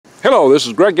Hello, this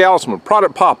is Greg Allison with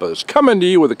Product Papas, coming to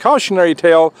you with a cautionary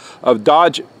tale of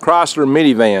Dodge Chrysler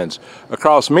Mini-Vans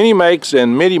across many makes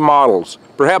and many models,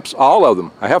 perhaps all of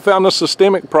them. I have found a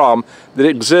systemic problem that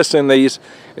exists in these.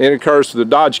 It occurs to the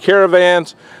Dodge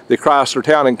Caravans, the Chrysler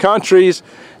Town & Countries,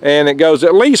 and it goes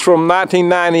at least from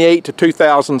 1998 to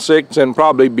 2006 and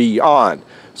probably beyond.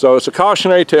 So it's a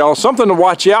cautionary tale, something to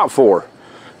watch out for.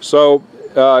 So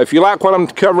if you like what I'm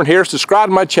covering here, subscribe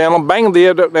to my channel, bang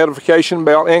the notification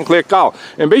bell, and click all.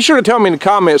 And be sure to tell me in the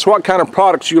comments what kind of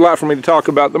products you like for me to talk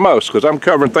about the most, because I'm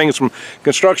covering things from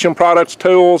construction products,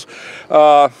 tools,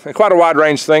 and quite a wide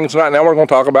range of things. Right now we're going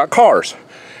to talk about cars.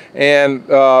 And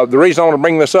the reason I want to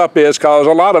bring this up is because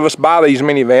a lot of us buy these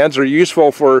minivans. They're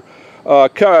useful for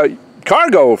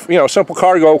cargo, simple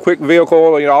cargo, quick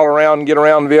vehicle, all around, get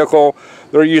around vehicle.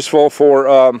 They're useful for,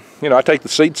 I take the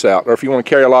seats out, or if you want to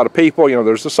carry a lot of people,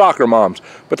 there's the soccer moms.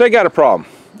 But they got a problem.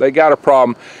 They got a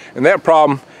problem, and that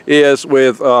problem is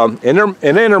with an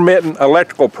intermittent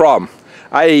electrical problem.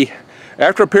 i.e.,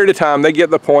 after a period of time, they get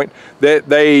to the point that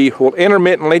they will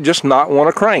intermittently just not want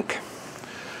to crank.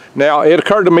 Now, it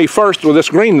occurred to me first with this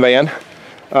green van,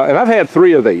 and I've had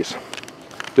 3 of these.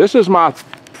 This is my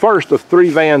first of 3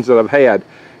 vans that I've had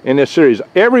in this series.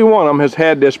 Every one of them has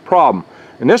had this problem.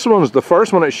 And this one was the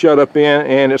first one that showed up in,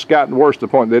 and it's gotten worse to the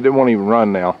point that it won't even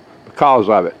run now because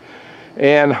of it.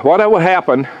 And what would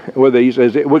happen with these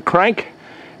is it would crank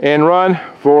and run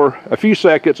for a few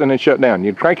seconds and then shut down.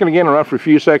 You'd crank it again and run for a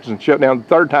few seconds and shut down the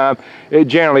third time. It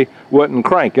generally wouldn't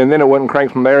crank, and then it wouldn't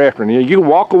crank from thereafter. And you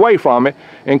walk away from it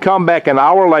and come back an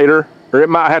hour later, or it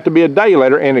might have to be a day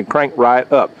later, and it cranked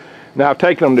right up. Now, I've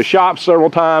taken them to shops several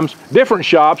times, different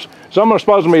shops. Some are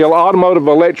supposed to be automotive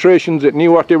electricians that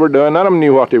knew what they were doing. None of them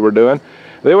knew what they were doing.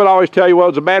 They would always tell you, well,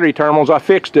 it's the battery terminals. I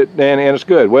fixed it, and it's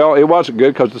good. Well, it wasn't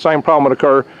good because the same problem would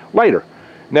occur later.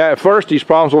 Now, at first, these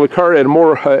problems will occur at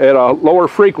a lower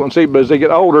frequency, but as they get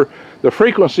older, the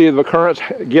frequency of occurrence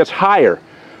gets higher.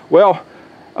 Well,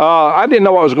 I didn't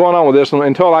know what was going on with this one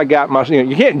until I got my,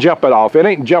 you can't jump it off. It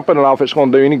ain't jumping it off. It's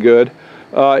going to do any good.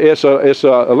 It's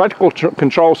a electrical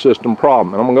control system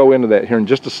problem, and I'm going to go into that here in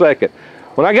just a second.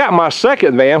 When I got my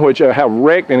second van, which I have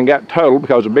wrecked and got totaled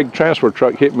because a big transfer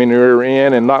truck hit me in the rear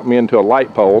end and knocked me into a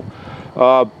light pole,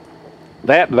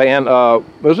 that van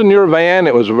was a newer van.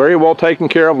 It was very well taken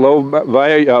care of, low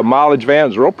mileage van. It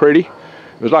was real pretty.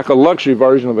 It was like a luxury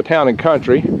version of a Town &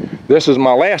 Country. This is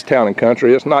my last Town &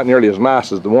 Country. It's not nearly as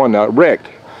nice as the one that I wrecked.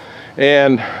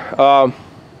 And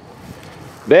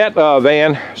that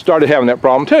van started having that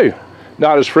problem too.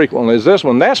 Not as frequently as this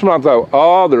one. That's when I thought,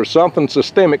 oh, there's something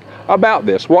systemic about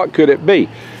this. What could it be?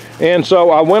 And so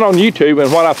I went on YouTube,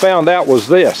 and what I found out was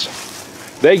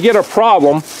this. They get a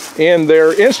problem in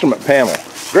their instrument panel.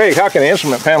 Greg, how can an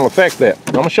instrument panel affect that?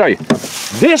 I'm going to show you.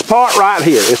 This part right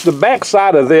here, it's the back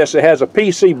side of this. It has a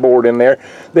PC board in there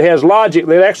that has logic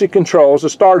that actually controls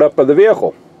the startup of the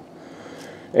vehicle.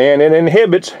 And it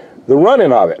inhibits the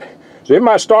running of it. So it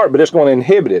might start, but it's going to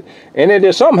inhibit it. And it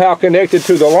is somehow connected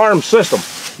to the alarm system.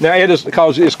 Now, it is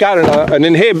because it's got an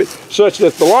inhibit such that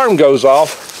if the alarm goes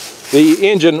off, the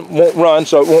engine won't run,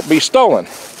 so it won't be stolen.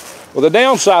 Well, the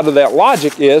downside of that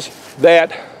logic is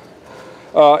that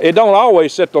it don't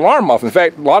always set the alarm off. In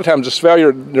fact, a lot of times this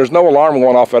failure, there's no alarm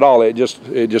going off at all. It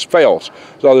just fails.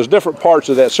 So there's different parts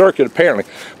of that circuit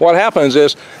apparently. What happens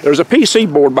is there's a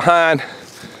PC board behind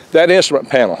that instrument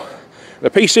panel. The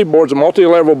PC board's a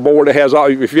multi-level board. It has all,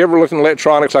 if you ever look in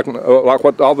electronics, like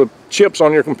what all the chips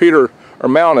on your computer are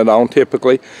mounted on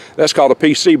typically, that's called a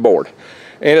PC board.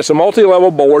 And it's a multi-level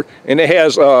board, and it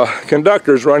has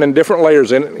conductors running different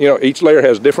layers in it. Each layer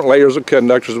has different layers of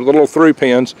conductors with little through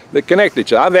pins that connect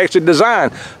each other. I've actually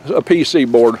designed a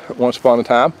PC board once upon a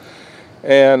time,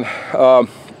 and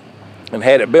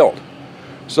had it built.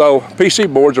 So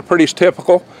PC boards are pretty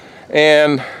typical,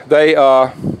 and they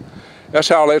that's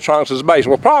how electronics is based.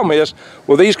 Well, the problem is,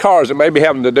 with these cars, it may be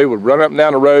having to do with running up and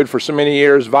down the road for so many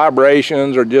years,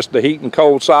 vibrations, or just the heat and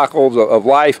cold cycles of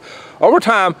life. Over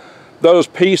time, those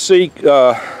PC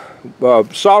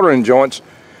soldering joints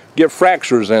get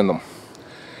fractures in them,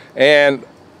 and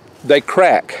they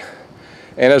crack.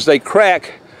 And as they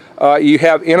crack, you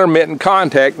have intermittent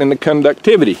contact in the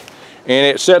conductivity, and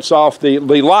it sets off the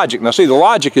logic. Now, see, the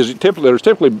logic is there's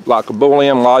typically like a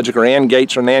Boolean logic or AND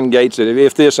gates or NAND gates that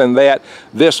if this and that,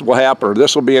 this will happen, or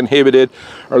this will be inhibited,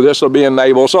 or this will be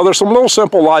enabled. So there's some little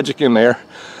simple logic in there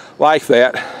like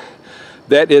that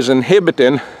is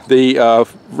inhibiting the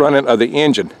running of the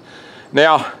engine.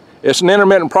 Now, it's an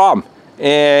intermittent problem,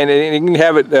 and you can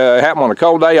have it happen on a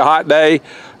cold day, a hot day.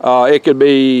 It could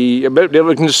be,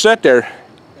 it can just sit there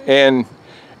and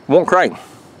won't crank.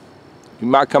 You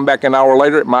might come back an hour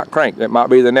later, it might crank. It might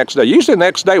be the next day. Usually the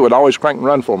next day would always crank and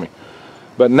run for me.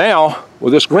 But now,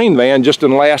 with this green van, just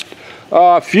in the last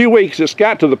few weeks, it's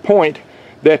got to the point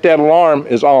that that alarm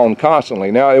is on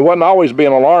constantly. Now, it wouldn't always be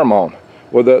an alarm on.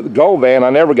 With the gold van, I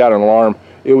never got an alarm.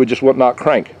 It would not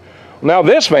crank. Now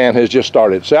this van has just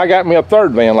started. See, I got me a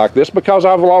third van like this because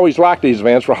I've always liked these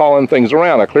vans for hauling things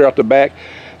around. I clear out the back.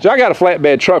 So I got a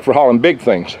flatbed truck for hauling big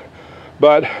things.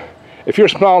 But if you're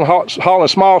hauling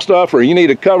small stuff or you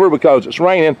need a cover because it's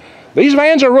raining, these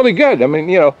vans are really good. I mean,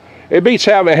 you know, it beats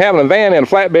having a van and a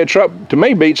flatbed truck. To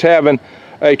me, beats having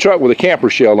a truck with a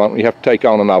camper shell on it you have to take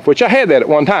on and off, which I had that at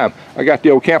one time. I got the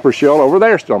old camper shell over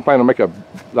there still. I'm planning to make a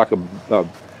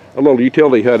little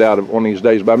utility hut out of it one of these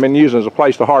days, but I've been using it as a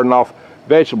place to harden off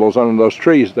vegetables under those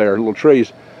trees there, little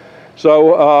trees.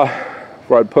 So,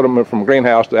 before I'd put them from a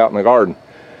greenhouse out in the garden.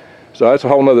 So that's a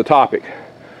whole nother topic.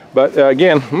 But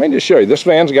again, let me just show you. This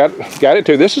van's got it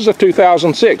too. This is a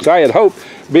 2006. I had hoped,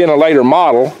 being a later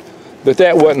model,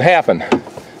 that wouldn't happen,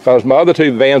 because my other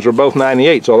two vans were both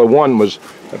 98s, although one was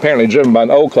apparently driven by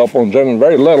an old couple and driven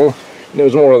very little, and it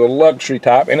was more of the luxury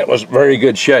type, and it was very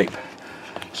good shape.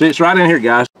 See, it's right in here,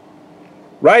 guys.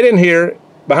 Right in here,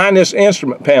 behind this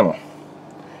instrument panel.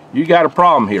 You got a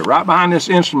problem here. Right behind this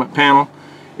instrument panel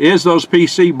is those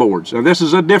PC boards. Now, this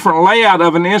is a different layout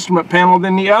of an instrument panel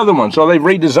than the other one, so they've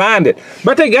redesigned it.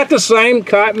 But they got the same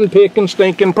cotton picking,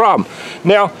 stinking problem.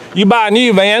 Now, you buy a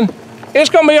new van, it's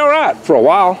going to be all right for a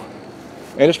while,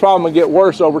 and it's probably going to get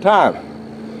worse over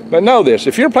time. But know this,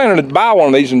 if you're planning to buy one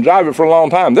of these and drive it for a long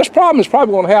time, this problem is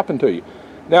probably going to happen to you.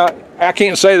 Now, I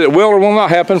can't say that it will or will not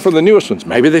happen for the newest ones.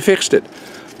 Maybe they fixed it.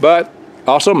 But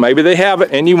also, maybe they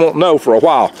haven't, and you won't know for a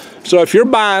while. So if you're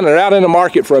buying or out in the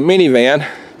market for a minivan,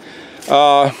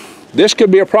 this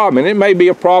could be a problem. And it may be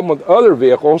a problem with other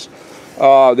vehicles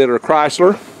that are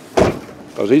Chrysler,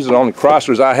 because these are the only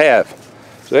Chryslers I have.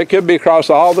 So it could be across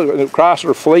all the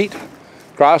Chrysler fleet,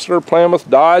 Chrysler, Plymouth,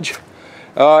 Dodge.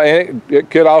 And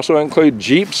it could also include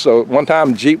Jeeps. So one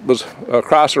time Jeep was a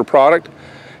Chrysler product.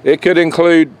 It could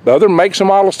include other makes and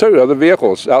models too, other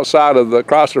vehicles outside of the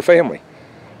Chrysler family.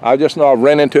 I just know I've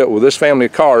run into it with this family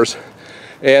of cars.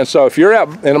 And so if you're out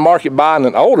in the market buying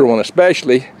an older one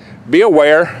especially, be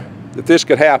aware that this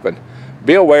could happen.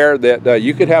 Be aware that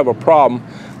you could have a problem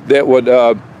that would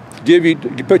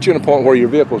put you in a point where your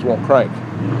vehicles won't crank.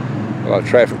 A lot of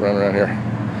traffic running around here.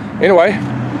 Anyway,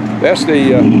 that's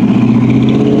the,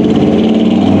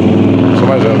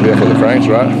 somebody's on a vehicle that cranks,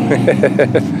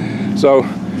 right? So,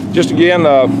 just again,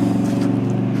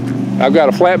 I've got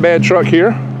a flatbed truck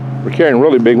here. We're carrying a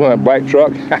really big one, that black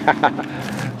truck.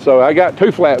 So I got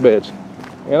two flatbeds.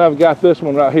 And I've got this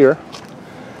one right here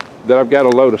that I've got a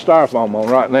load of styrofoam on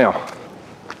right now.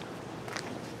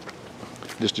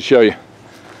 Just to show you.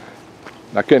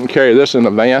 I couldn't carry this in the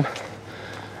van.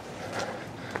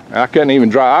 I couldn't even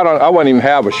drive. I wouldn't even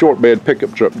have a short bed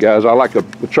pickup truck, guys. I like a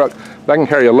truck that I can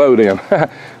carry a load in.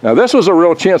 Now this was a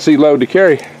real chintzy load to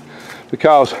carry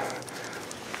because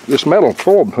this metal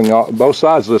foil between both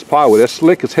sides of this plywood, that's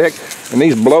slick as heck, and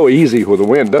these blow easy with the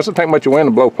wind. It doesn't take much wind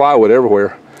to blow plywood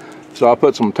everywhere. So I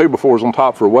put some 2x4s on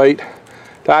top for weight,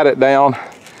 tied it down,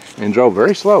 and drove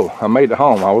very slow. I made it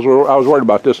home. I was worried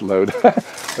about this load.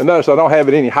 But notice I don't have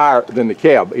it any higher than the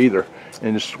cab either,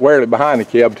 and just square it behind the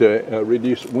cab to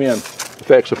reduce wind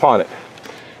effects upon it.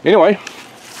 Anyway,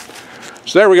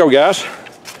 so there we go, guys.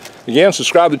 Again,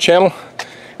 subscribe to the channel.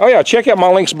 Oh yeah, check out my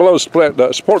links below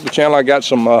to support the channel. I got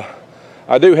some,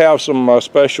 I do have some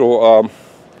special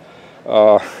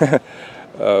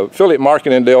affiliate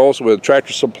marketing deals with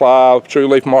Tractor Supply, True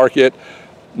Leaf Market,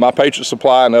 My Patriot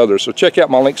Supply, and others. So check out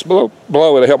my links below.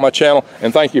 It'll help my channel,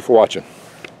 and thank you for watching.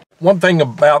 One thing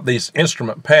about these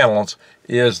instrument panels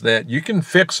is that you can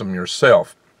fix them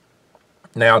yourself.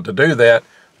 Now, to do that,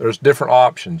 there's different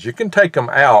options. You can take them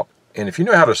out, and if you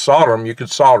know how to solder them, you can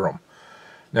solder them.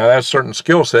 Now, there's certain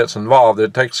skill sets involved.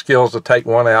 It takes skills to take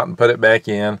one out and put it back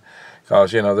in,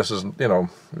 because, you know, this is, you know,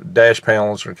 dash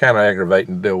panels are kind of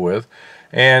aggravating to deal with.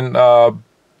 And,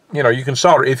 you know, you can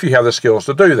solder if you have the skills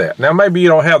to do that. Now, maybe you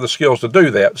don't have the skills to do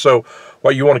that. So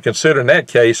what you want to consider in that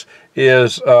case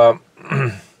is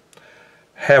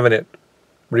having it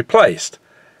replaced,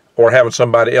 or having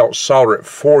somebody else solder it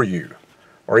for you,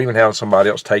 or even having somebody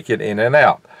else take it in and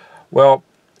out. Well,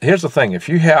 here's the thing: if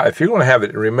you're going to have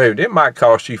it removed, it might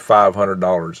cost you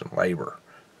 $500 in labor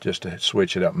just to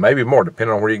switch it up, maybe more,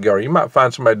 depending on where you go. Or you might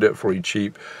find somebody to do it for you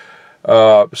cheap.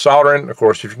 Soldering, of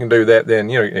course, if you can do that, then,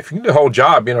 you know, if you can do the whole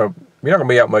job, you know, you're not going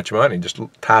to be out much money, just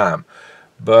time.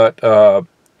 But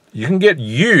you can get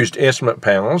used instrument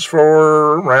panels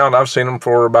for around, I've seen them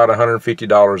for about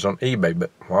 $150 on eBay.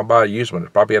 But why buy a used one?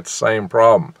 It's probably at the same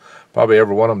problem Probably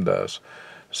every one of them does.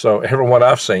 So every one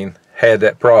I've seen had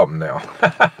that problem now.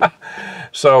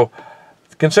 So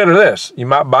consider this. You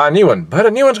might buy a new one, but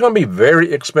a new one's going to be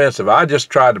very expensive. I just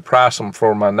tried to price them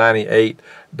for my 98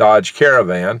 Dodge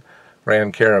Caravan,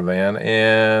 Grand Caravan,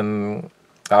 and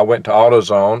I went to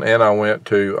AutoZone and I went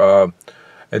to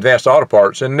Advanced Auto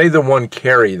Parts, and neither one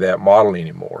carry that model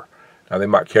anymore. Now they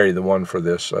might carry the one for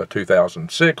this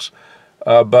 2006,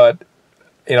 but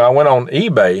you know, I went on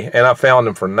eBay and I found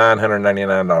them for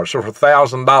 $999, so for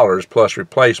 $1,000 plus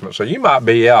replacement. So you might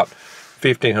be out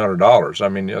 $1,500. I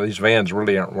mean, you know, these vans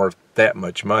really aren't worth that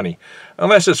much money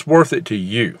unless it's worth it to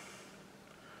you.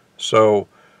 So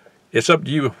it's up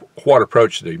to you what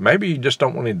approach to do. Maybe you just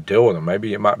don't want to deal with them.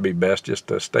 Maybe it might be best just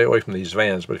to stay away from these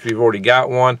vans. But if you've already got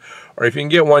one, or if you can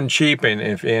get one cheap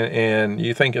and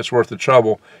you think it's worth the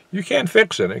trouble, you can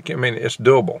fix it. I mean, it's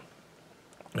doable.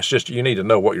 It's just you need to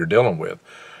know what you're dealing with.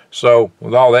 So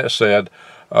with all that said,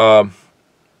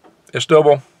 it's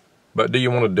doable, but do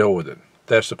you want to deal with it?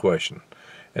 That's the question.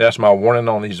 And that's my warning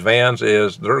on these vans,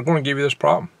 is they're going to give you this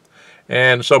problem.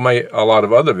 And so may a lot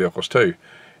of other vehicles too.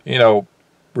 You know,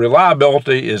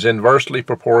 reliability is inversely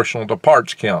proportional to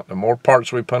parts count. The more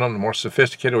parts we put on, the more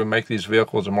sophisticated we make these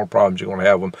vehicles, the more problems you're going to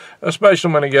have with them,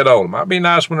 especially when they get old. It might be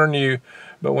nice when they're new,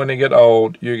 but when they get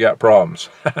old, you got problems.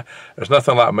 There's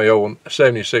nothing like my old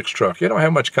 76 truck. You don't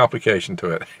have much complication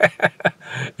to it.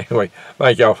 Anyway,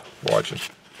 thank y'all for watching.